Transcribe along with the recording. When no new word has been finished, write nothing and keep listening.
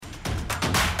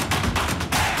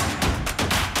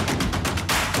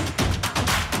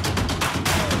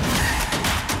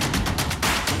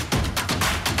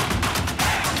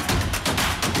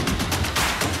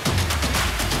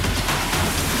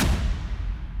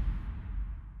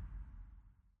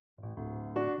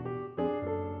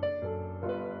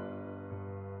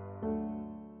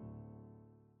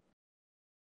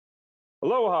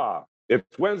Aloha.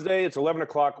 It's Wednesday. It's 11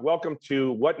 o'clock. Welcome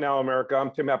to What Now America.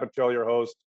 I'm Tim Apicella, your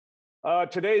host.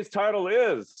 Today's title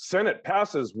is Senate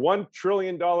passes $1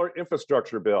 trillion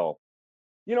infrastructure bill.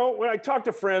 You know, when I talk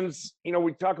to friends,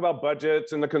 we talk about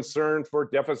budgets and the concern for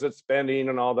deficit spending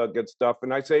and all that good stuff.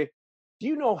 And I say, do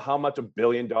you know how much $1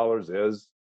 billion is?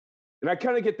 And I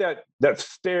kind of get that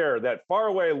stare, that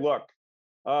faraway look,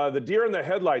 the deer in the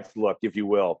headlights look, if you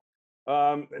will.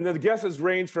 And then the guesses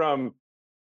range from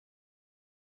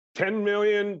 10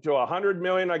 million to 100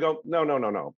 million. I go,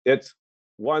 no. It's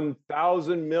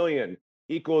 1,000 million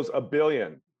equals a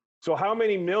billion. So how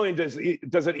many million does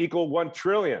it equal 1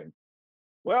 trillion?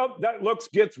 Well, that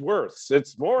gets worse.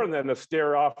 It's more than a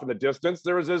stare off in the distance.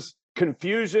 There is this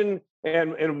confusion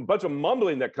and a bunch of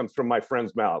mumbling that comes from my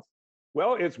friend's mouth.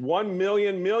 Well, it's 1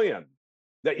 million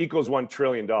that equals $1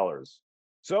 trillion.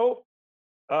 So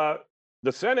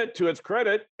the Senate, to its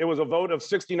credit, it was a vote of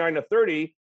 69 to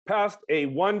 30, passed a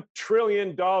 $1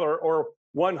 trillion or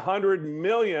 100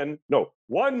 million,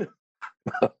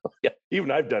 yeah,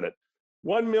 even I've done it,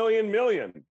 1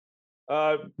 million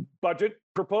budget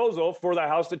proposal for the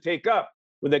House to take up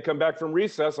when they come back from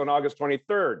recess on August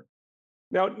 23rd.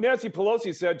 Now, Nancy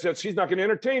Pelosi said that she's not going to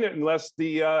entertain it unless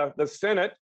the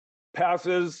Senate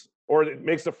passes or it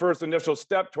makes the first initial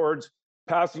step towards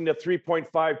passing the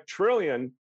 $3.5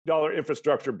 trillion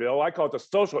infrastructure bill. I call it the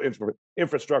social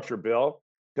infrastructure bill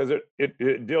because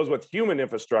it deals with human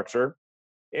infrastructure.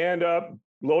 And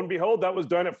lo and behold, that was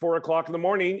done at 4 o'clock in the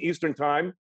morning Eastern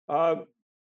time on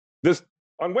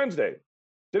Wednesday,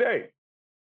 today.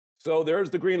 So there's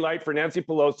the green light for Nancy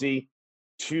Pelosi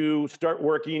to start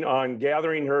working on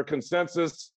gathering her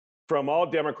consensus from all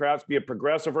Democrats, be it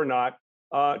progressive or not,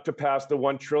 to pass the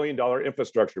 $1 trillion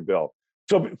infrastructure bill.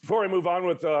 So before I move on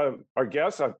with our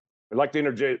guests, I'd like to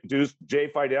introduce Jay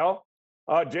Fidel.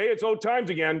 Jay, it's old times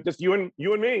again, just you and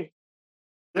me.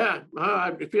 Yeah,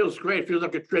 it feels great. It feels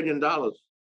like $1 trillion.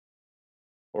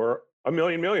 Or a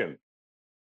million.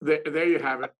 There you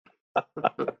have it.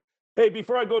 Hey,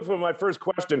 before I go to my first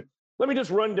question, let me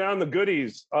just run down the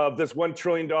goodies of this $1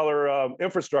 trillion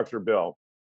infrastructure bill.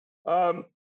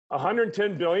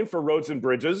 $110 billion for roads and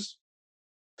bridges,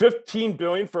 $15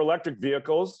 billion for electric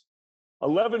vehicles,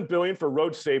 $11 billion for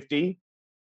road safety,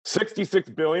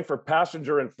 $66 billion for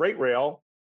passenger and freight rail,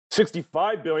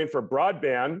 $65 billion for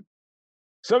broadband,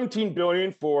 $17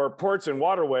 billion for ports and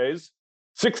waterways,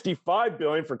 $65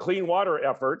 billion for clean water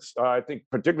efforts, I think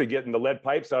particularly getting the lead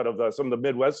pipes out of some of the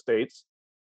Midwest states,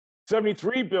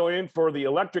 $73 billion for the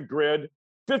electric grid,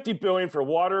 $50 billion for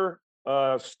water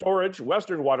storage,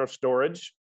 Western water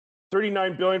storage,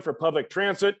 $39 billion for public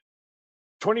transit,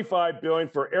 $25 billion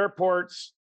for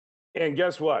airports, and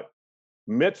guess what?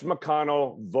 Mitch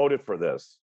McConnell voted for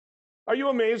this. Are you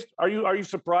amazed? Are you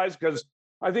surprised? Because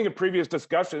I think in previous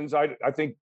discussions, I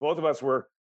think both of us were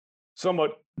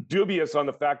somewhat dubious on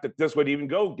the fact that this would even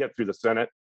get through the Senate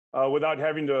without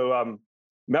having to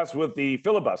mess with the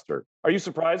filibuster. Are you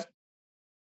surprised?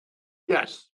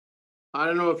 Yes. I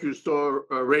don't know if you saw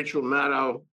Rachel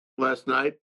Maddow last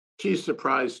night. She's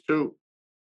surprised too.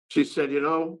 She said,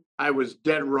 I was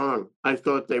dead wrong. I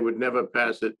thought they would never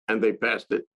pass it, and they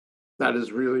passed it. That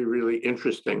is really, really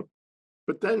interesting.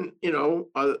 But then,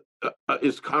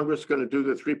 is Congress going to do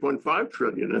the 3.5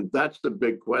 trillion? And that's the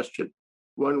big question,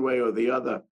 one way or the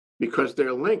other, because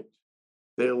they're linked.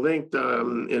 They're linked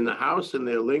in the House, and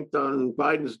they're linked on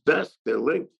Biden's desk. They're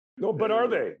linked. No, but are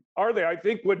they? Are they? I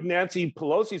think what Nancy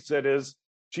Pelosi said is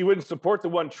she wouldn't support the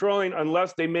 1 trillion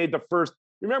unless they made the first.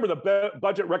 Remember, the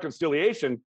budget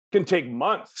reconciliation can take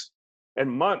months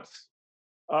and months.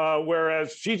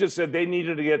 Whereas she just said they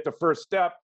needed to get the first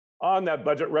step on that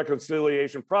budget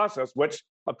reconciliation process, which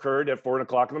occurred at 4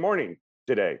 o'clock in the morning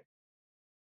today.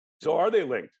 So are they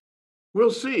linked?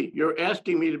 We'll see. You're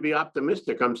asking me to be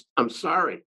optimistic. I'm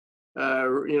sorry.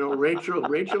 Rachel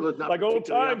is not like old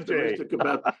times, optimistic Jay.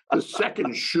 about the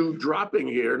second shoe dropping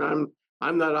here, and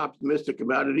I'm not optimistic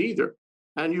about it either.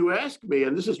 And you ask me,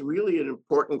 and this is really an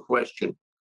important question: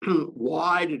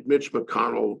 why did Mitch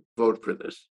McConnell vote for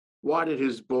this? Why did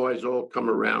his boys all come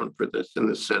around for this in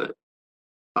the Senate?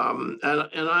 And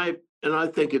I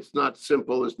think it's not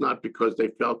simple. It's not because they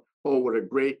felt, oh, what a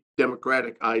great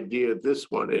Democratic idea this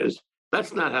one is.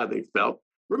 That's not how they felt.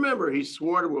 Remember, he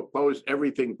swore to oppose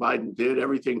everything Biden did,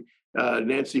 everything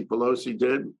Nancy Pelosi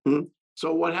did.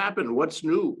 So what happened? What's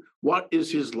new? What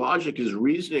is his logic, his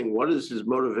reasoning? What is his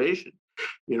motivation?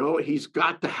 He's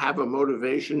got to have a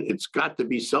motivation. It's got to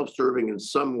be self-serving in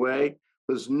some way.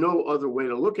 There's no other way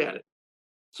to look at it.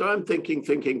 So I'm thinking,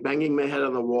 banging my head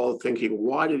on the wall, thinking,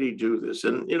 why did he do this?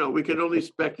 And, we can only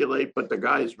speculate, but the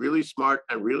guy is really smart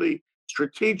and really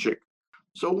strategic.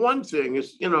 So one thing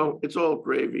is, it's all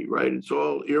gravy, right? It's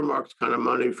all earmarked kind of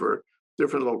money for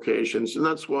different locations, and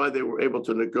that's why they were able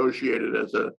to negotiate it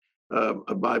as a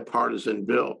bipartisan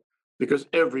bill, because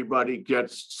everybody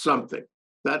gets something.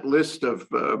 That list of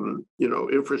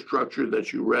infrastructure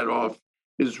that you read off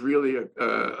is really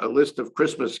a list of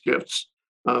Christmas gifts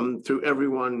to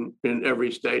everyone in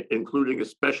every state, including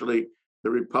especially the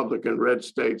Republican red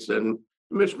states and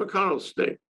Mitch McConnell's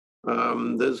state.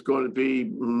 There's going to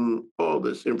be all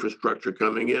this infrastructure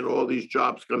coming in, all these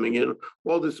jobs coming in,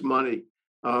 all this money.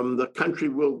 The country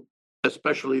will,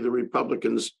 especially the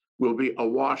Republicans, will be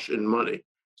awash in money.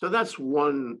 So that's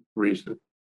one reason.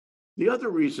 The other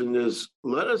reason is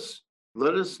let us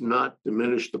not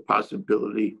diminish the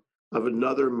possibility of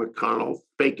another McConnell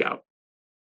fake out.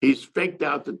 He's faked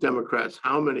out the Democrats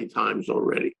how many times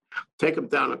already? Take them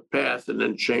down a path and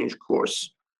then change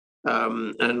course,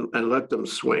 and let them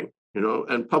swing,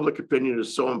 and public opinion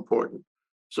is so important.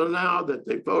 So now that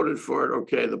they voted for it,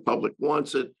 okay, the public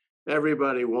wants it,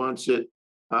 everybody wants it.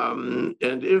 And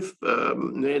if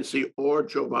Nancy or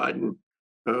Joe Biden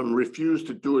refuse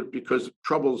to do it because of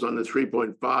troubles on the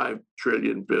 3.5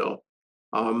 trillion bill,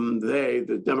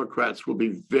 the Democrats, will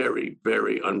be very,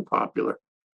 very unpopular.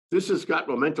 This has got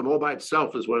momentum all by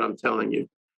itself, is what I'm telling you.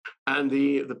 And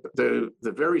the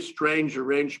very strange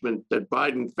arrangement that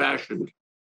Biden fashioned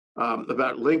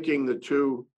about linking the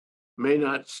two may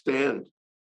not stand,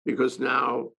 because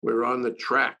now we're on the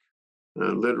track,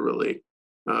 literally,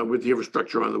 with the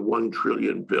infrastructure on the 1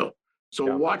 trillion bill. So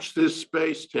watch this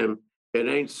space, Tim. It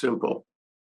ain't simple.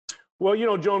 Well,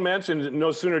 Joe Manchin,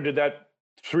 no sooner did that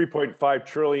 $3.5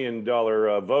 trillion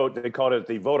vote, they called it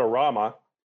the vote-a-rama.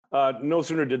 No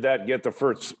sooner did that get to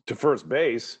first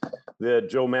base that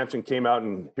Joe Manchin came out,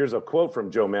 and here's a quote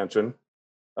from Joe Manchin.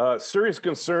 Serious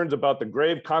concerns about the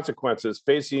grave consequences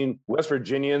facing West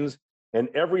Virginians and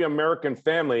every American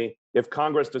family if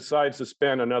Congress decides to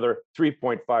spend another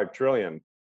 3.5 trillion.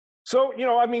 So,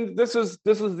 this is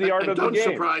the art of the game. Don't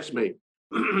surprise me.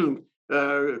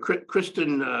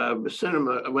 Kristen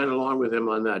Sinema went along with him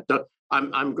on that.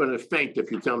 I'm going to faint if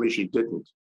you tell me she didn't.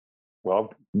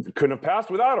 Well, couldn't have passed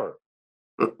without her,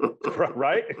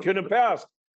 right? It couldn't have passed.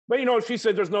 But, she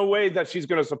said there's no way that she's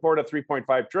going to support a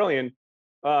 3.5 trillion.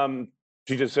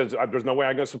 She just says, there's no way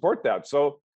I'm going to support that.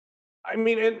 So,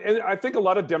 and I think a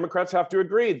lot of Democrats have to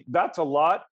agree. That's a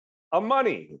lot of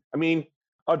money.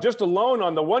 Just alone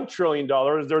on the $1 trillion,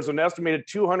 there's an estimated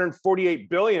 $248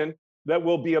 billion that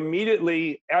will be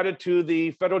immediately added to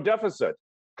the federal deficit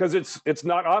because it's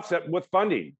not offset with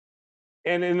funding.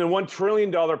 And in the $1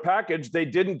 trillion package, they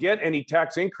didn't get any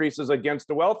tax increases against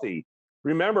the wealthy.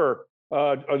 Remember,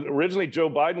 originally Joe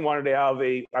Biden wanted to have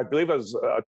I believe it was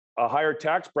a higher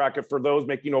tax bracket for those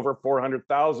making over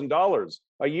 $400,000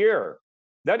 a year.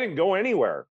 That didn't go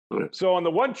anywhere. So on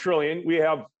the 1 trillion,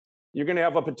 you're going to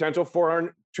have a potential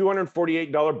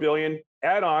 $248 billion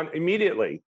add-on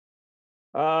immediately.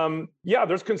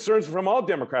 There's concerns from all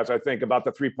Democrats, I think, about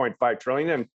the 3.5 trillion.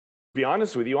 And to be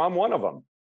honest with you, I'm one of them.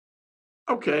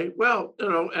 Okay, well,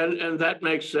 and that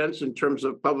makes sense in terms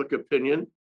of public opinion.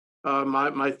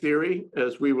 My theory,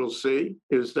 as we will see,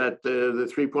 is that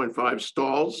the 3.5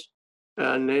 stalls,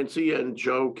 and Nancy and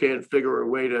Joe can't figure a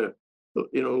way to,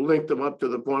 link them up to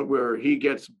the point where he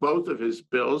gets both of his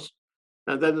bills.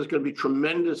 And then there's going to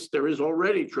be there is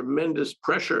already tremendous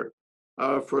pressure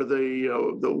for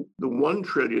the $1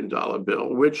 trillion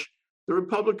bill, which the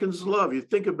Republicans love. You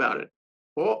think about it.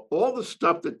 All the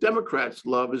stuff that Democrats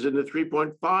love is in the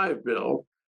 3.5 bill.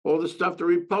 All the stuff the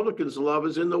Republicans love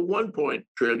is in the 1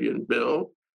 trillion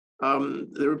bill.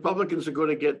 The Republicans are going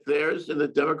to get theirs, and the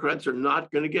Democrats are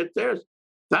not going to get theirs.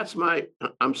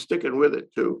 I'm sticking with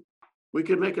it too. We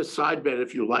can make a side bet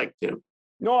if you like, Tim.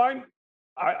 No,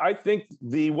 I think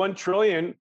the 1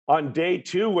 trillion on day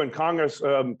 2, when Congress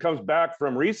comes back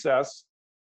from recess,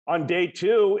 on day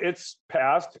 2, it's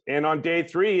passed. And on day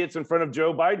 3, it's in front of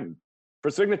Joe Biden for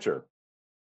signature.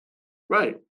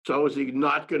 Right. So is he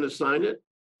not going to sign it?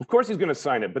 Of course he's going to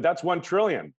sign it, but that's 1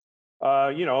 trillion.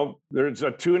 There's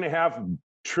a $2.5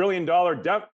 trillion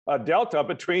delta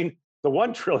between the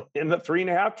 1 trillion and the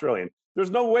 3.5 trillion. There's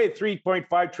no way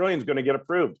 3.5 trillion is going to get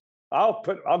approved. I'll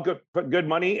put good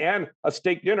money and a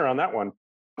steak dinner on that one.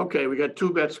 Okay, we got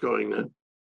 2 bets going then.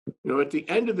 At the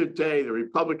end of the day, the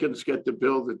Republicans get the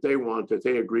bill that they want, that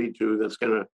they agreed to, that's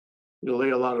going to lay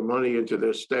a lot of money into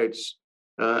their states,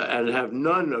 and have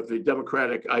none of the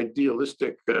Democratic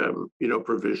idealistic,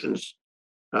 provisions.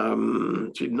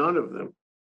 None of them.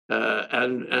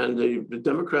 And the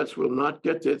Democrats will not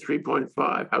get to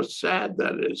 3.5. How sad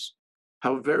that is.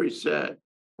 How very sad.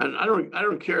 And I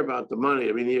don't care about the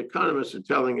money. The economists are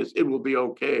telling us it will be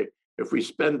okay if we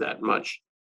spend that much.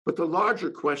 But the larger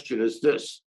question is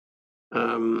this.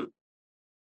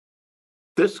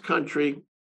 This country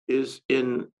is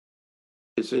in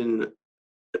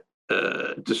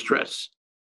distress.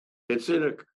 It's in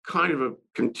a kind of a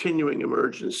continuing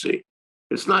emergency.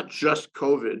 It's not just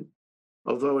COVID,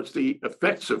 although it's the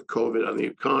effects of COVID on the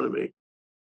economy.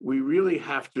 We really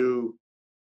have to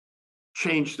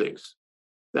change things.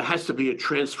 There has to be a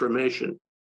transformation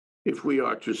if we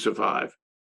are to survive.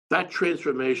 That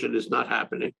transformation is not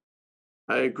happening.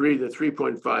 I agree that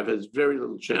 3.5 has very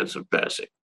little chance of passing.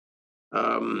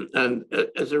 And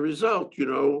as a result,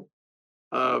 the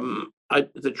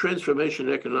transformation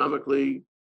economically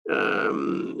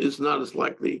is not as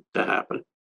likely to happen.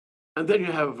 And then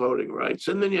you have voting rights,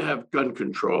 and then you have gun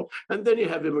control, and then you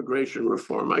have immigration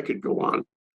reform. I could go on.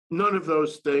 None of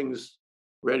those things,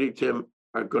 ready, Tim,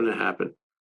 are going to happen.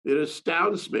 It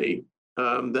astounds me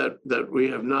that we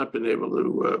have not been able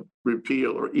to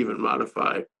repeal or even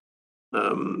modify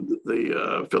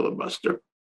the filibuster.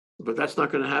 But that's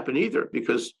not going to happen either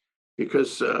because your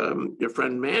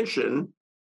friend Manchin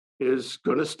is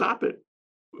going to stop it.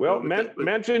 Well,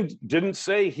 Manchin didn't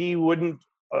say he wouldn't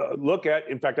look at.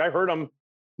 In fact, I heard him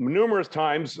numerous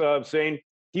times saying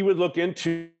he would look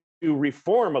into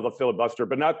reform of the filibuster,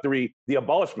 but not the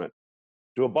abolishment,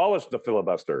 to abolish the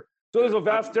filibuster. So there's a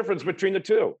vast difference between the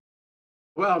two.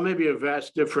 Well, maybe a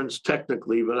vast difference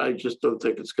technically, but I just don't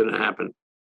think it's going to happen.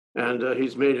 And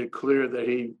he's made it clear that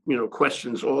he,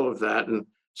 questions all of that, and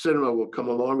Sinema will come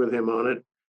along with him on it.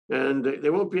 And they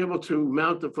won't be able to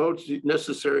mount the votes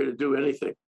necessary to do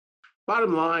anything.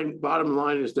 Bottom line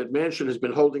is that Manchin has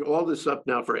been holding all this up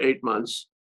now for 8 months.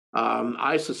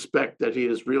 I suspect that he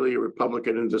is really a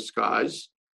Republican in disguise.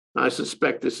 I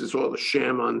suspect this is all a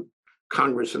sham on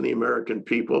Congress and the American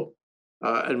people.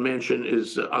 And Manchin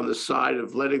is on the side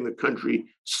of letting the country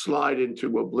slide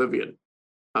into oblivion.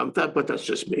 But that's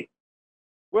just me.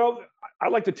 Well,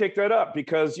 I'd like to take that up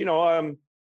because,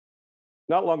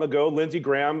 not long ago, Lindsey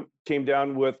Graham came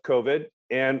down with COVID.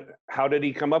 And how did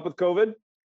he come up with COVID?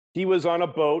 He was on a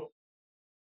boat,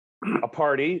 a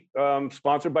party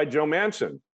sponsored by Joe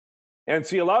Manchin. And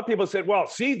see, a lot of people said, well,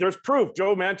 see, there's proof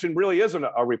Joe Manchin really isn't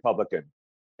a Republican.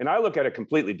 And I look at it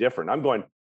completely different. I'm going,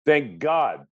 thank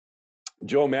God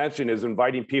Joe Manchin is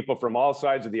inviting people from all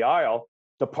sides of the aisle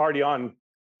to party on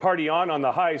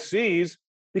the high seas,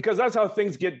 because that's how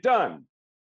things get done.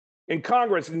 In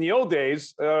Congress, in the old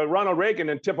days, Ronald Reagan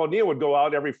and Tip O'Neill would go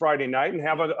out every Friday night and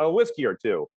have a whiskey or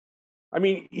two. I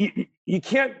mean, you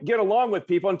can't get along with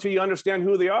people until you understand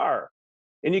who they are.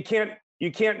 And you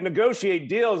can't negotiate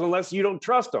deals unless you don't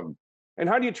trust them. And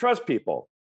how do you trust people?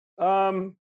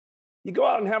 You go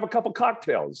out and have a couple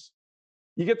cocktails.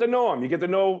 You get to know them. You get to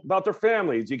know about their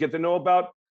families. You get to know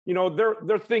about,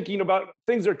 they're thinking about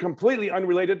things that are completely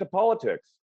unrelated to politics.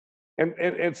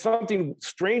 And something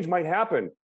strange might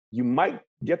happen. You might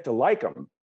get to like them.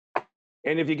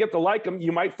 And if you get to like them,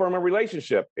 you might form a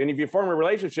relationship. And if you form a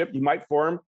relationship, you might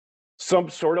form some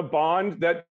sort of bond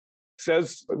that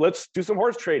says, let's do some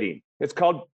horse trading. It's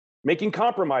called making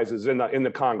compromises in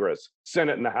the Congress,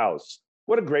 Senate, and the House.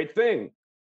 What a great thing.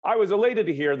 I was elated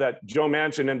to hear that Joe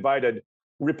Manchin invited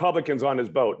Republicans on his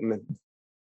boat.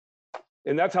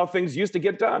 And that's how things used to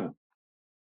get done.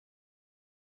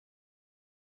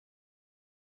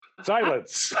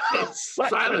 Silence.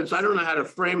 Silence. I don't know how to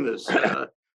frame this.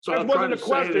 So I'll try to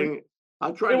say it in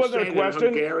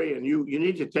Hungarian. You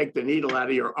need to take the needle out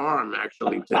of your arm,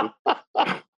 actually, Tim.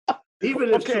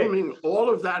 Even assuming all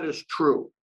of that is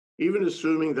true, even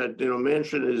assuming that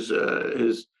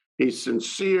Manchin he's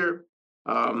sincere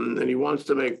and he wants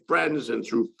to make friends, and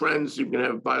through friends you can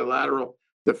have bilateral.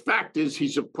 The fact is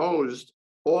he's opposed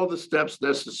all the steps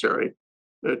necessary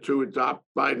to adopt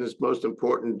Biden's most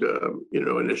important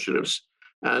initiatives.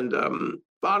 And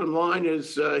bottom line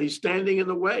is he's standing in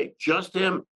the way, just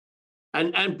him.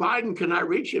 And Biden cannot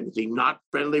reach him. Is he not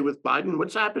friendly with Biden?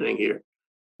 What's happening here?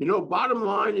 Bottom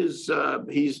line is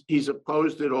he's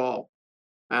opposed it all.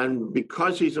 And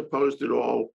because he's opposed it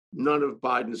all, none of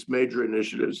Biden's major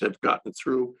initiatives have gotten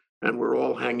through, and we're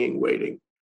all hanging, waiting.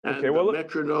 And the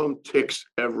metronome ticks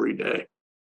every day.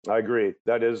 I agree.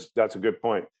 That's a good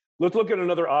point. Let's look at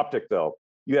another optic, though.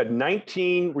 You had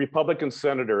 19 Republican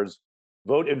senators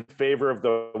vote in favor of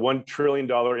the $1 trillion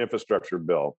infrastructure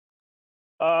bill.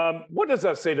 What does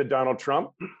that say to Donald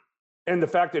Trump? And the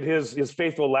fact that his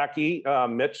faithful lackey,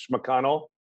 Mitch McConnell,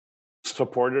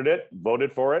 supported it,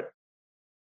 voted for it.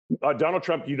 Donald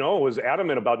Trump, was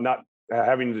adamant about not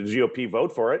having the GOP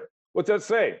vote for it. What's that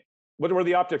say? What were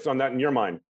the optics on that in your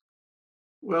mind?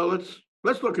 Well,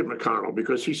 let's look at McConnell,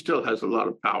 because he still has a lot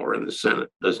of power in the Senate,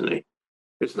 doesn't he?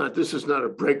 This is not a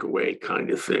breakaway kind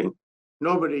of thing.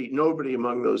 Nobody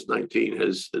among those 19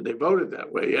 they voted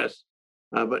that way, yes.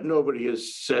 But nobody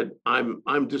has said,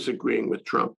 I'm disagreeing with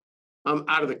Trump. I'm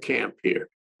out of the camp here.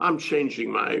 I'm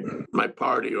changing my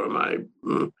party or my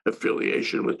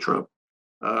affiliation with Trump.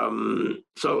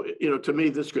 So, to me,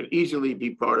 this could easily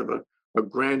be part of a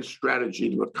grand strategy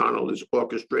that McConnell is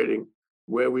orchestrating,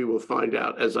 where we will find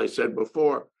out, as I said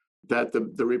before, that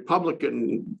the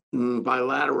Republican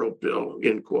bilateral bill,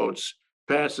 in quotes,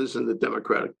 passes and the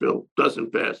Democratic bill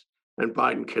doesn't pass, and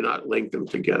Biden cannot link them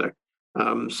together.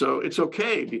 So it's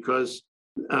okay, because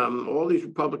all these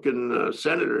Republican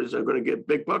senators are going to get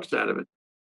big bucks out of it.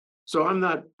 So I'm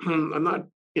not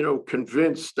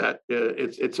convinced that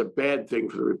it's a bad thing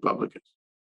for the Republicans,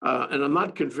 and I'm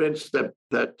not convinced that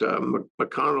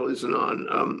McConnell isn't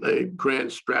on a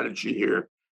grand strategy here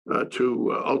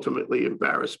to ultimately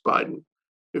embarrass Biden.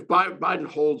 If Biden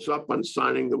holds up on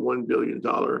signing the $1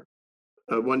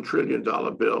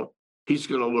 trillion bill, he's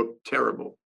going to look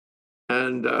terrible.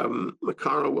 And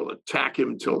McConnell will attack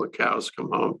him till the cows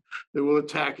come home. They will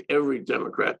attack every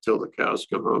Democrat till the cows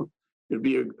come home. It'd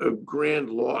be a grand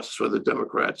loss for the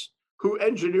Democrats who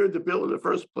engineered the bill in the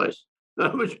first place,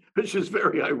 which is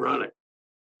very ironic.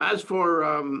 As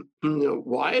for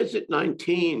why is it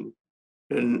 19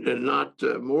 and not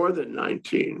more than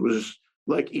 19? It was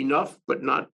like enough, but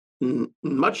not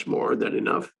much more than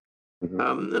enough.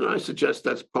 And I suggest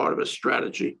that's part of a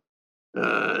strategy.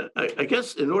 I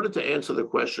guess in order to answer the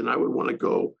question, I would want to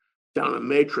go down a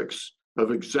matrix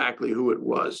of exactly who it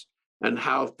was and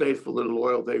how faithful and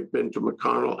loyal they've been to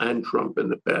McConnell and Trump in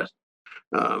the past.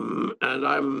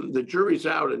 And the jury's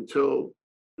out until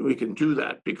we can do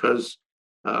that, because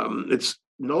it's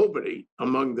nobody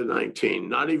among the 19,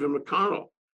 not even McConnell,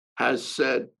 has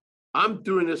said, I'm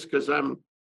doing this because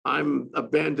I'm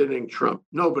abandoning Trump.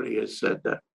 Nobody has said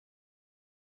that.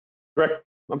 Correct.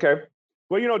 Okay.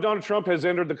 Well, Donald Trump has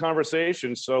entered the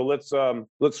conversation, so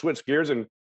let's switch gears and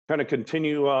kind of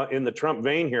continue in the Trump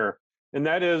vein here. And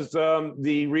that is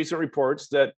the recent reports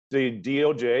that the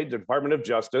DOJ, the Department of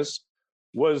Justice,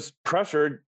 was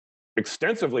pressured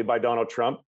extensively by Donald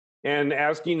Trump and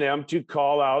asking them to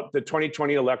call out the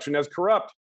 2020 election as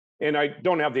corrupt. And I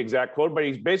don't have the exact quote, but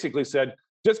he basically said,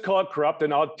 just call it corrupt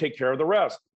and I'll take care of the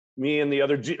rest. Me and the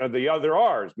other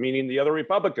R's, meaning the other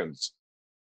Republicans.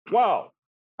 Wow.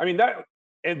 I mean, that,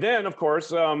 and then of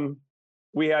course,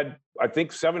 we had, I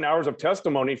think, 7 hours of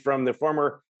testimony from the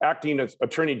former acting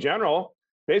attorney general,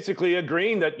 basically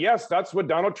agreeing that, yes, that's what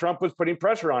Donald Trump was putting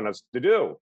pressure on us to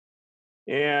do.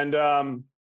 And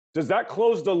does that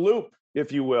close the loop,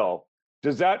 if you will?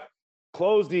 Does that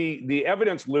close the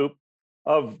evidence loop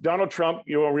of Donald Trump?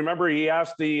 Remember he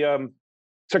asked the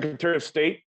Secretary of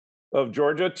State of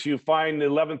Georgia to find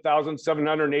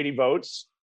 11,780 votes.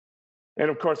 And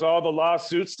of course, all the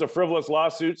lawsuits, the frivolous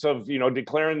lawsuits of,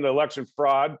 declaring the election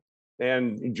fraud,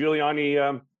 and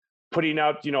Giuliani putting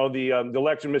out, the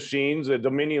election machines, the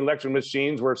Dominion election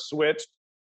machines were switched.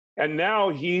 And now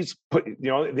he's put,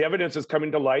 the evidence is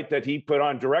coming to light that he put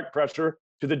on direct pressure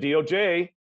to the DOJ.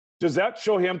 Does that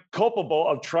show him culpable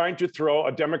of trying to throw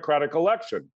a democratic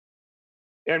election?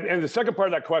 And the second part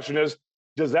of that question is,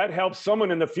 does that help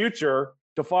someone in the future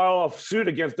to file a suit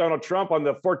against Donald Trump on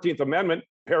the 14th Amendment,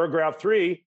 paragraph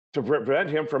 3, to prevent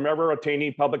him from ever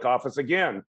attaining public office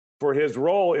again for his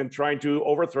role in trying to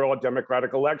overthrow a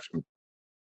democratic election?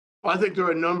 I think there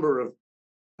are a number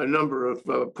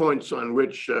of points on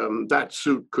which that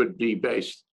suit could be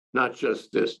based, not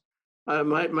just this.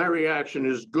 My reaction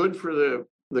is good for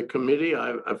the committee.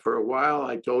 For a while,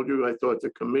 I told you I thought the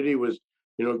committee was,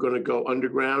 going to go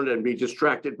underground and be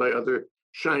distracted by other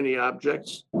shiny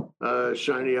objects,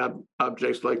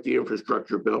 objects like the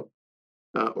infrastructure bill,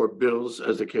 or bills,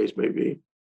 as the case may be.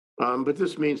 But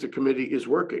this means the committee is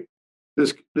working.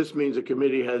 This means the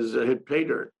committee has hit pay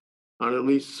dirt on at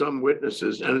least some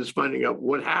witnesses and is finding out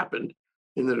what happened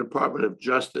in the Department of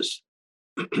Justice.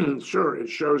 Sure, it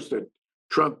shows that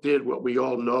Trump did what we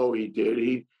all know he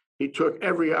did. He took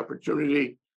every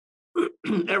opportunity,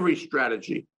 every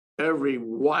strategy, every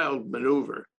wild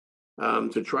maneuver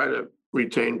to try to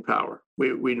retain power.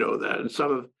 We know that, and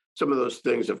some of those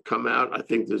things have come out. I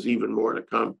think there's even more to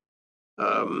come.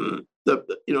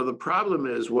 The problem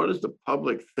is, what does the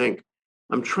public think?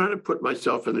 I'm trying to put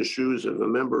myself in the shoes of a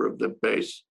member of the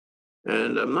base,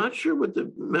 and I'm not sure what the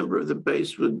member of the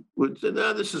base would say.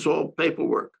 No, this is all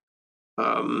paperwork.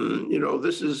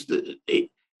 This is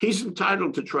he's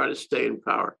entitled to try to stay in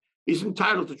power. He's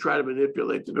entitled to try to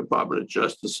manipulate the Department of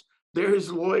Justice. They're his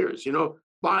lawyers,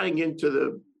 buying into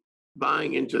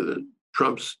the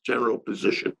Trump's general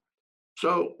position.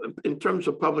 So in terms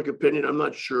of public opinion, I'm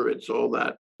not sure it's all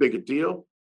that big a deal.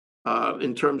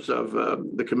 In terms of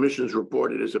the commission's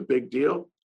report, it is a big deal.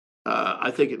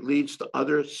 I think it leads to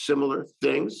other similar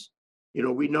things. You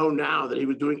know, we know now that he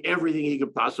was doing everything he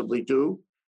could possibly do.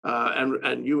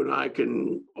 And you and I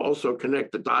can also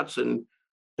connect the dots and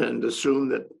assume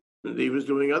that he was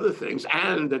doing other things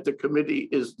and that the committee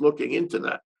is looking into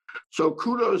that. So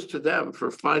kudos to them for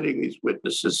finding these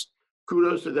witnesses.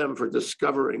 Kudos to them for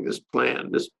discovering this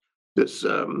plan, this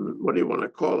what do you want to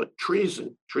call it?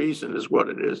 Treason. Treason is what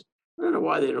it is. I don't know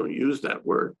why they don't use that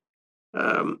word.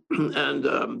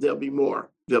 There'll be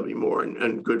more. There'll be more,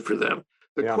 and good for them.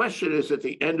 The Yeah. question is, at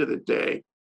the end of the day,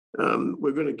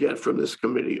 we're going to get from this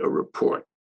committee a report,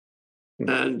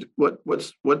 and what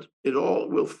it all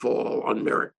will fall on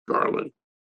Merrick Garland,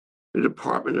 the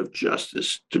Department of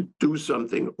Justice, to do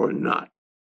something or not.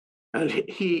 And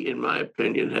he, in my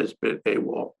opinion, has been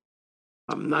AWOL.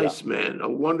 A nice man, a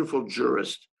wonderful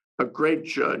jurist, a great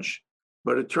judge,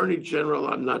 but Attorney General,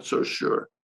 I'm not so sure.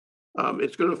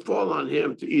 It's going to fall on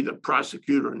him to either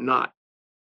prosecute or not.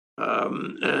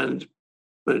 And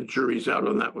the jury's out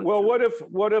on that one. Well, too.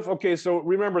 what if, okay, so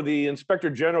remember the Inspector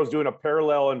General is doing a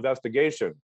parallel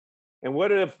investigation. And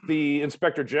what if the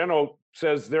Inspector General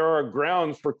says there are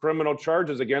grounds for criminal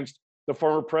charges against the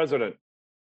former president?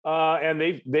 And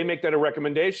they make that a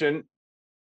recommendation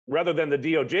rather than the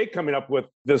DOJ coming up with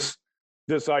this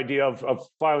idea of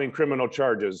filing criminal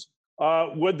charges.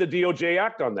 Would the DOJ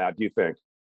act on that, do you think?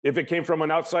 If it came from an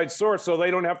outside source, so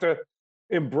they don't have to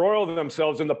embroil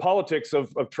themselves in the politics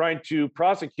of trying to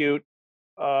prosecute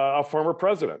a former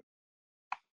president.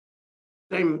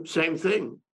 Same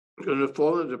thing. It's going to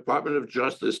fall on the Department of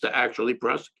Justice to actually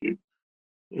prosecute.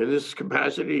 In this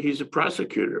capacity, he's a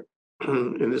prosecutor.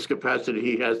 In this capacity,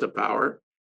 he has the power.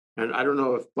 And I don't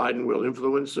know if Biden will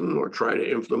influence him or try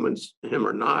to influence him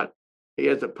or not. He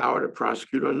has the power to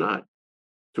prosecute or not,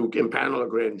 to impanel a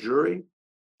grand jury,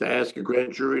 to ask a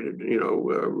grand jury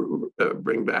to,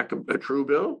 bring back a true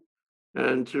bill,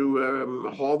 and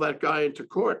to haul that guy into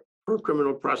court for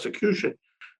criminal prosecution.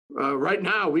 Right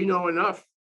now, we know enough,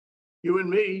 you and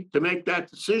me, to make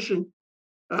that decision.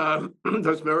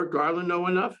 Does Merrick Garland know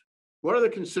enough? What are the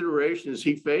considerations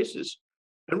he faces?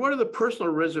 And what are the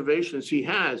personal reservations he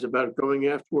has about going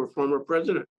after a former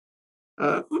president?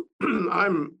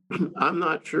 I'm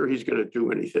not sure he's going to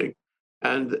do anything.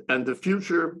 And the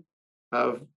future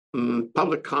of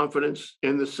public confidence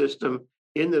in the system,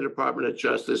 in the Department of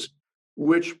Justice,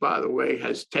 which, by the way,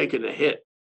 has taken a hit,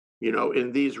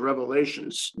 in these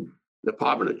revelations. The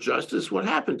Department of Justice, what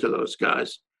happened to those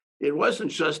guys? It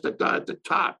wasn't just the guy at the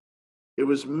top. It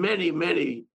was many,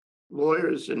 many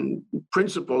lawyers and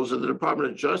principals of the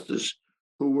Department of Justice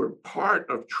who were part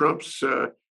of Trump's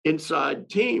inside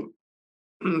team.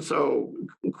 So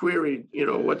query,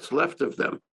 what's left of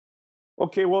them.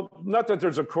 Okay, well, not that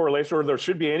there's a correlation or there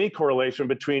should be any correlation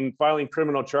between filing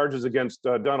criminal charges against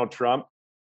Donald Trump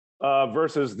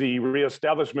versus the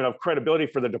reestablishment of credibility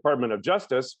for the Department of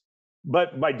Justice.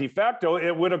 But by de facto,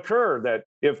 it would occur that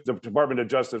if the Department of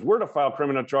Justice were to file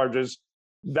criminal charges,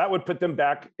 that would put them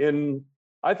back in,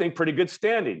 I think, pretty good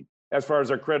standing as far as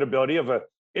their credibility of an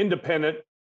independent,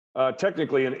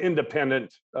 technically an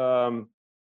independent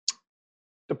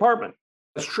department.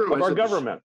 That's true. Of our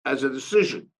government. As a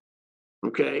decision.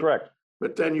 Okay. Correct.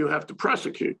 But then you have to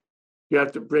prosecute. You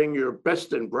have to bring your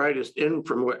best and brightest in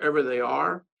from wherever they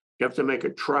are. You have to make a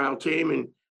trial team,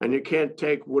 and you can't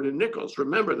take wood and nickels.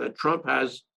 Remember that Trump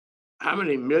has how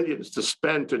many millions to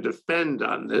spend to defend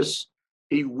on this.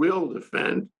 He will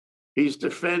defend. He's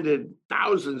defended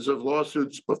thousands of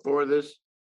lawsuits before this,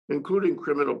 including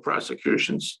criminal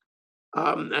prosecutions.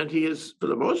 And he is, for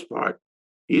the most part,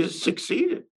 he has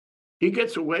succeeded. He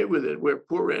gets away with it where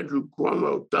poor Andrew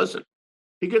Cuomo doesn't.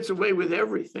 He gets away with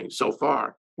everything so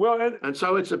far. Well, and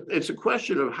so it's a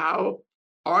question of how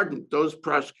ardent those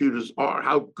prosecutors are,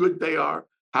 how good they are,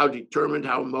 how determined,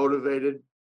 how motivated,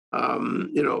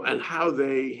 and how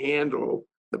they handle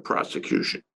the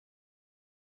prosecution.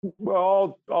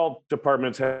 Well, all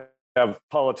departments have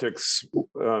politics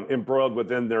embroiled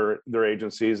within their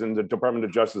agencies, and the Department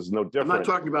of Justice is no different. I'm not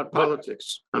talking about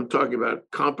politics. I'm talking about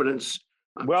competence.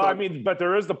 But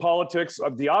there is the politics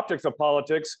of the optics of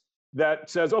politics that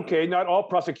says, okay, not all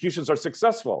prosecutions are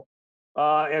successful.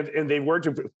 And they were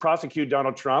to prosecute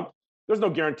Donald Trump. There's no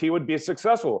guarantee it would be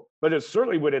successful, but it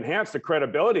certainly would enhance the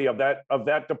credibility of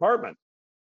that department.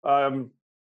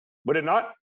 Would it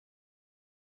not?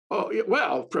 Oh,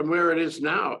 well, from where it is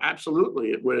now,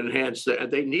 absolutely, it would enhance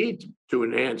that. They need to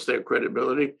enhance their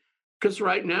credibility because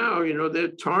right now, they're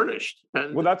tarnished.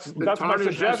 And well, that's my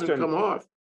suggestion. Come off.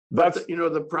 But That's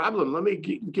the problem, let me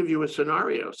give you a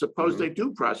scenario. Suppose Mhm. they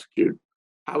do prosecute,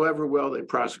 however well they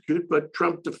prosecute, but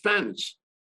Trump defends.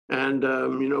 And,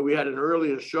 we had an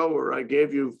earlier show where I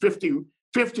gave you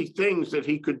 50 things that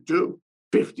he could do,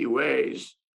 50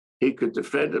 ways he could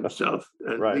defend himself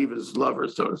and right. leave his lover,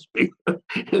 so to speak,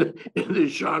 in the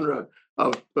genre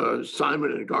of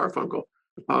Simon and Garfunkel.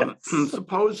 Yes.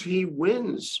 Suppose he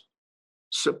wins.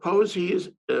 Suppose he is,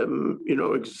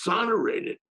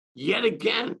 exonerated yet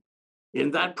again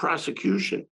in that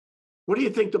prosecution. What do you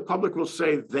think the public will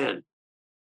say then?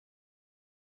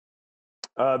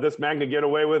 This man could get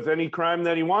away with any crime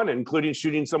that he wanted, including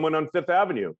shooting someone on Fifth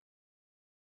Avenue.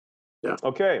 Yeah.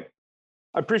 Okay.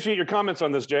 I appreciate your comments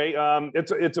on this, Jay.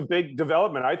 It's a big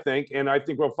development, I think, and I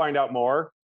think we'll find out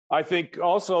more. I think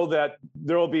also that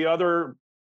there will be other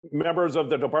members of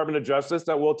the Department of Justice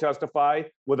that will testify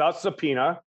without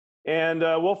subpoena, and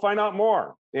we'll find out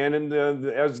more. And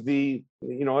as the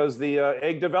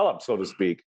egg develops, so to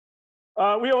speak.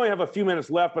 We only have a few minutes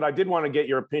left, but I did want to get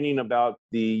your opinion about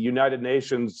the United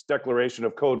Nations Declaration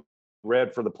of Code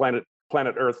Red for the planet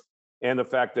Earth, and the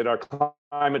fact that our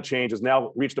climate change has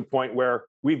now reached a point where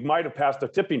we might have passed a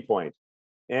tipping point.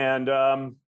 And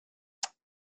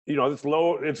it's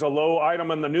a low item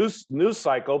in the news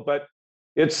cycle, but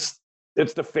it's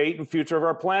the fate and future of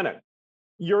our planet.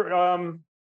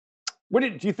 What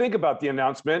do you think about the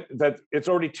announcement that it's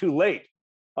already too late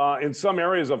in some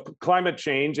areas of climate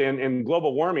change and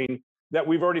global warming, that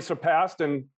we've already surpassed,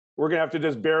 and we're going to have to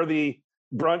just bear the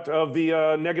brunt of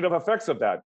the negative effects of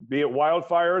that, be it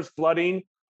wildfires, flooding?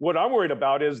 What I'm worried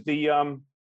about is the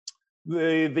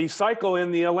cycle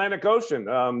in the Atlantic Ocean,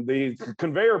 the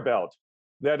conveyor belt,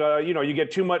 that you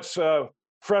get too much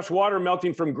fresh water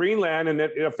melting from Greenland, and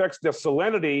it affects the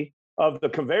salinity of the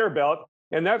conveyor belt,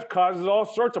 and that causes all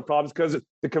sorts of problems because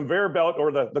the conveyor belt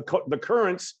or the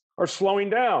currents are slowing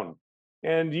down,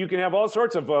 and you can have all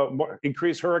sorts of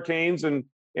increased hurricanes and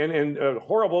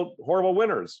horrible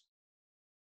winters.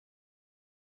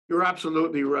 You're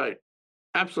absolutely right.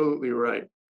 Absolutely right.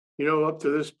 Up to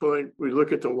this point, we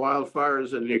look at the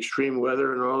wildfires and the extreme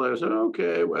weather and all that. I said,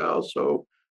 okay, well, so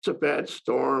it's a bad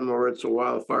storm or it's a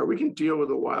wildfire. We can deal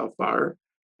with a wildfire.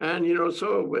 And,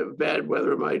 so bad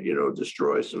weather might,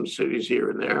 destroy some cities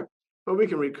here and there, but we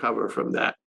can recover from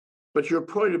that. But your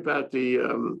point about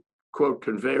the, quote,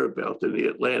 conveyor belt in the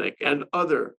Atlantic and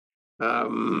other,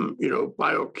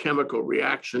 biochemical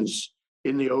reactions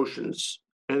in the oceans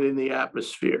and in the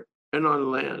atmosphere and on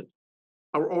land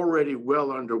are already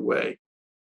well underway.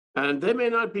 And they may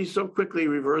not be so quickly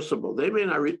reversible. They may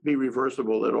not be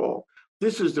reversible at all.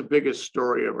 This is the biggest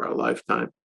story of our lifetime.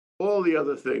 All the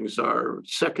other things are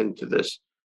second to this.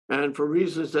 And for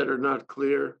reasons that are not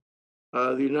clear,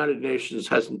 the United Nations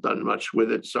hasn't done much with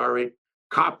it, sorry.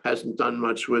 COP hasn't done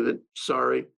much with it,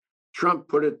 sorry. Trump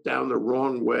put it down the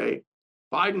wrong way.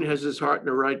 Biden has his heart in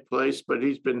the right place, but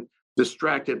he's been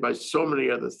distracted by so many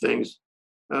other things.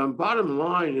 Bottom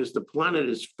line is the planet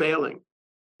is failing.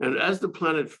 And as the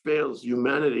planet fails,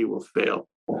 humanity will fail.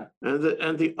 And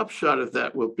the upshot of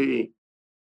that will be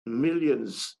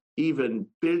millions, even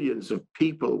billions of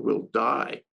people will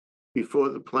die before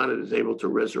the planet is able to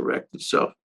resurrect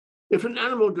itself. If an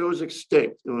animal goes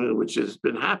extinct, which has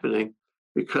been happening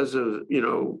because of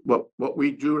what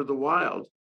we do to the wild,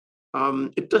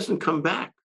 it doesn't come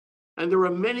back. And there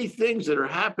are many things that are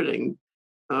happening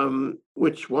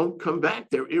which won't come back.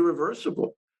 They're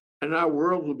irreversible. And our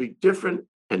world will be different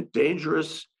and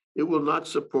dangerous. It will not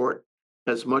support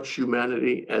as much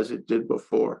humanity as it did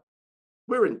before.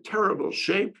 We're in terrible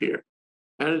shape here.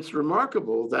 And it's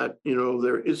remarkable that,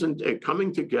 there isn't a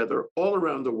coming together all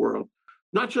around the world,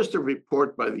 not just a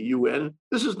report by the UN.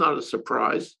 This is not a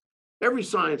surprise. Every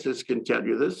scientist can tell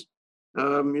you this.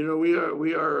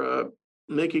 We are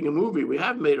making a movie. We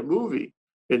have made a movie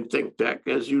in ThinkTech,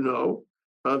 as you know,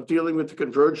 of dealing with the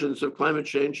convergence of climate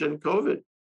change and COVID.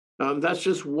 That's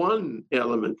just one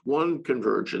element, one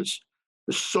convergence.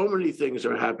 There's so many things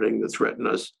are happening that threaten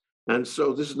us. And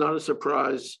so this is not a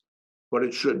surprise, but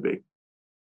it should be.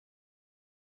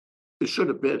 It should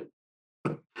have been.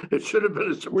 It should have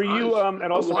been a surprise. Were you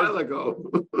and also a while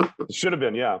ago? Should have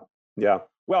been, yeah.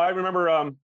 Well, I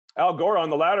remember Al Gore on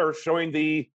the ladder showing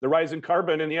the rise in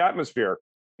carbon in the atmosphere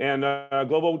and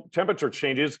global temperature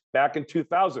changes back in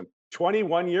 2000,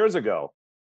 21 years ago.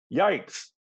 Yikes.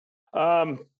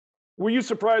 Were you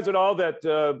surprised at all that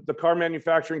the car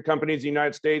manufacturing companies in the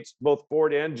United States, both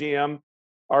Ford and GM,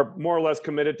 are more or less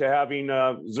committed to having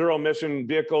zero emission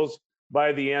vehicles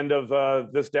by the end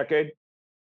of this decade?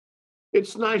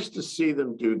 It's nice to see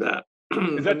them do that.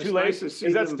 Is that too late?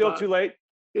 Is that still too late?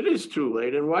 It is too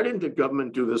late. And why didn't the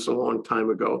government do this a long time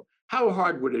ago? How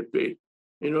hard would it be?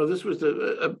 This was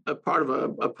a part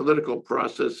of a political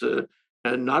process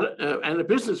and not and a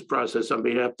business process on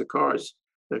behalf of the cars.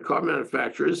 The car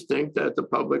manufacturers think that the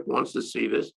public wants to see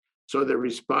this, so they're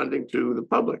responding to the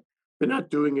public. They're not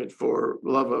doing it for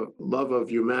love of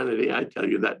humanity. I tell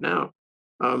you that now.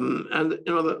 And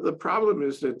the problem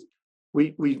is that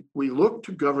we look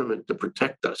to government to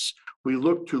protect us. We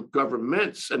look to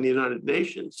governments and the United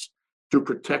Nations to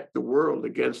protect the world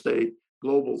against a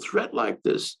global threat like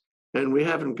this. And we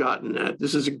haven't gotten that.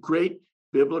 This is a great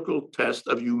biblical test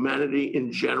of humanity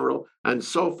in general. And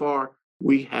so far,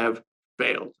 we have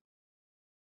failed.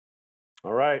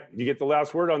 All right, you get the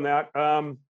last word on that.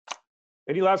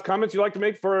 Any last comments you'd like to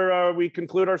make before we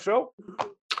conclude our show?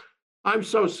 I'm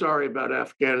so sorry about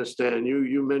Afghanistan.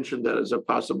 You mentioned that as a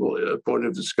possible point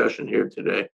of discussion here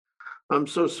today. I'm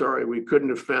so sorry we couldn't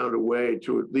have found a way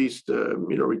to at least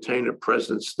retain a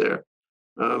presence there.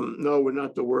 No, we're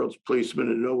not the world's policemen,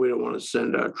 and no, we don't want to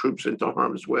send our troops into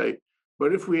harm's way.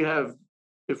 But if we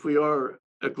are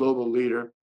a global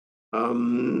leader,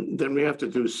 then we have to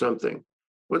do something.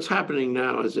 What's happening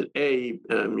now is that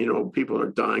people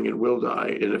are dying and will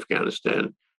die in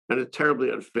Afghanistan, and it's terribly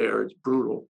unfair. It's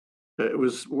brutal. It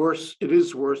was worse. It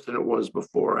is worse than it was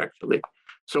before, actually.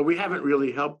 So we haven't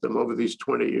really helped them over these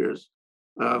 20 years.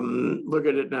 Look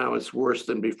at it now; it's worse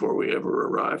than before we ever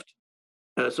arrived.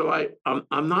 So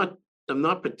I'm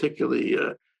not particularly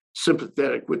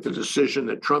sympathetic with the decision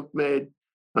that Trump made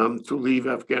to leave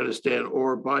Afghanistan,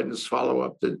 or Biden's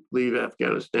follow-up to leave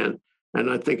Afghanistan, and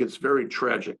I think it's very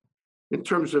tragic. In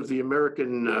terms of the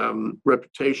American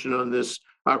reputation on this,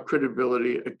 our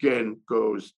credibility again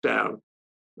goes down.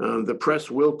 The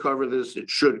press will cover this; it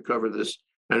should cover this,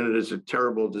 and it is a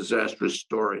terrible, disastrous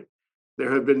story.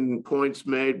 There have been points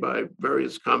made by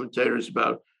various commentators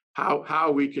about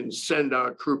how we can send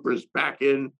our troopers back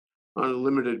in on a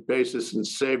limited basis and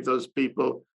save those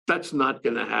people. That's not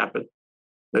going to happen.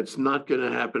 That's not going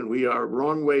to happen. We are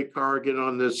wrong way Corrigan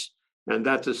on this, and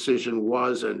that decision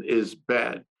was and is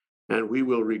bad, and we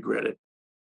will regret it.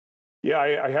 Yeah,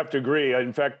 I have to agree.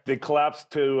 In fact, the collapse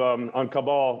on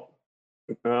Kabul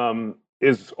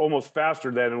is almost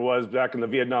faster than it was back in the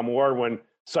Vietnam War when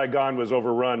Saigon was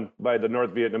overrun by the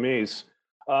North Vietnamese.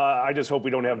 I just hope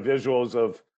we don't have visuals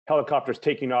of helicopters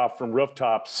taking off from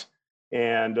rooftops,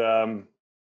 and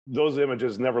those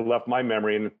images never left my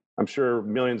memory, and I'm sure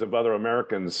millions of other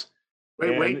Americans.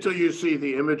 Wait till you see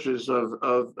the images of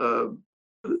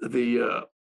the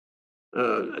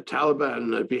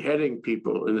Taliban beheading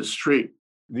people in the street.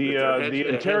 The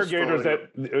interrogators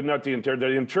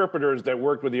the interpreters that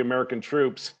worked with the American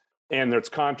troops and its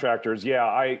contractors. Yeah,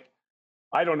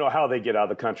 I don't know how they get out of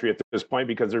the country at this point,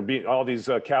 because all these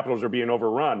capitals are being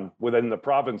overrun within the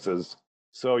provinces.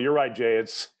 So you're right, Jay.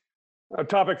 It's a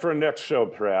topic for a next show,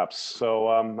 perhaps. So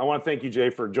I want to thank you, Jay,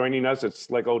 for joining us. It's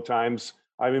like old times.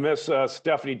 I miss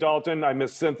Stephanie Dalton. I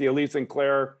miss Cynthia Lee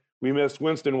Sinclair. We missed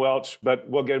Winston Welch, but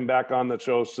we'll get him back on the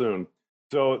show soon.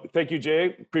 So thank you,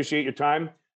 Jay. Appreciate your time.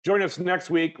 Join us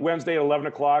next week, Wednesday at 11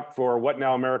 o'clock for What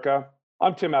Now America.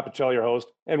 I'm Tim Appicelli, your host,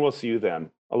 and we'll see you then.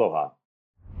 Aloha.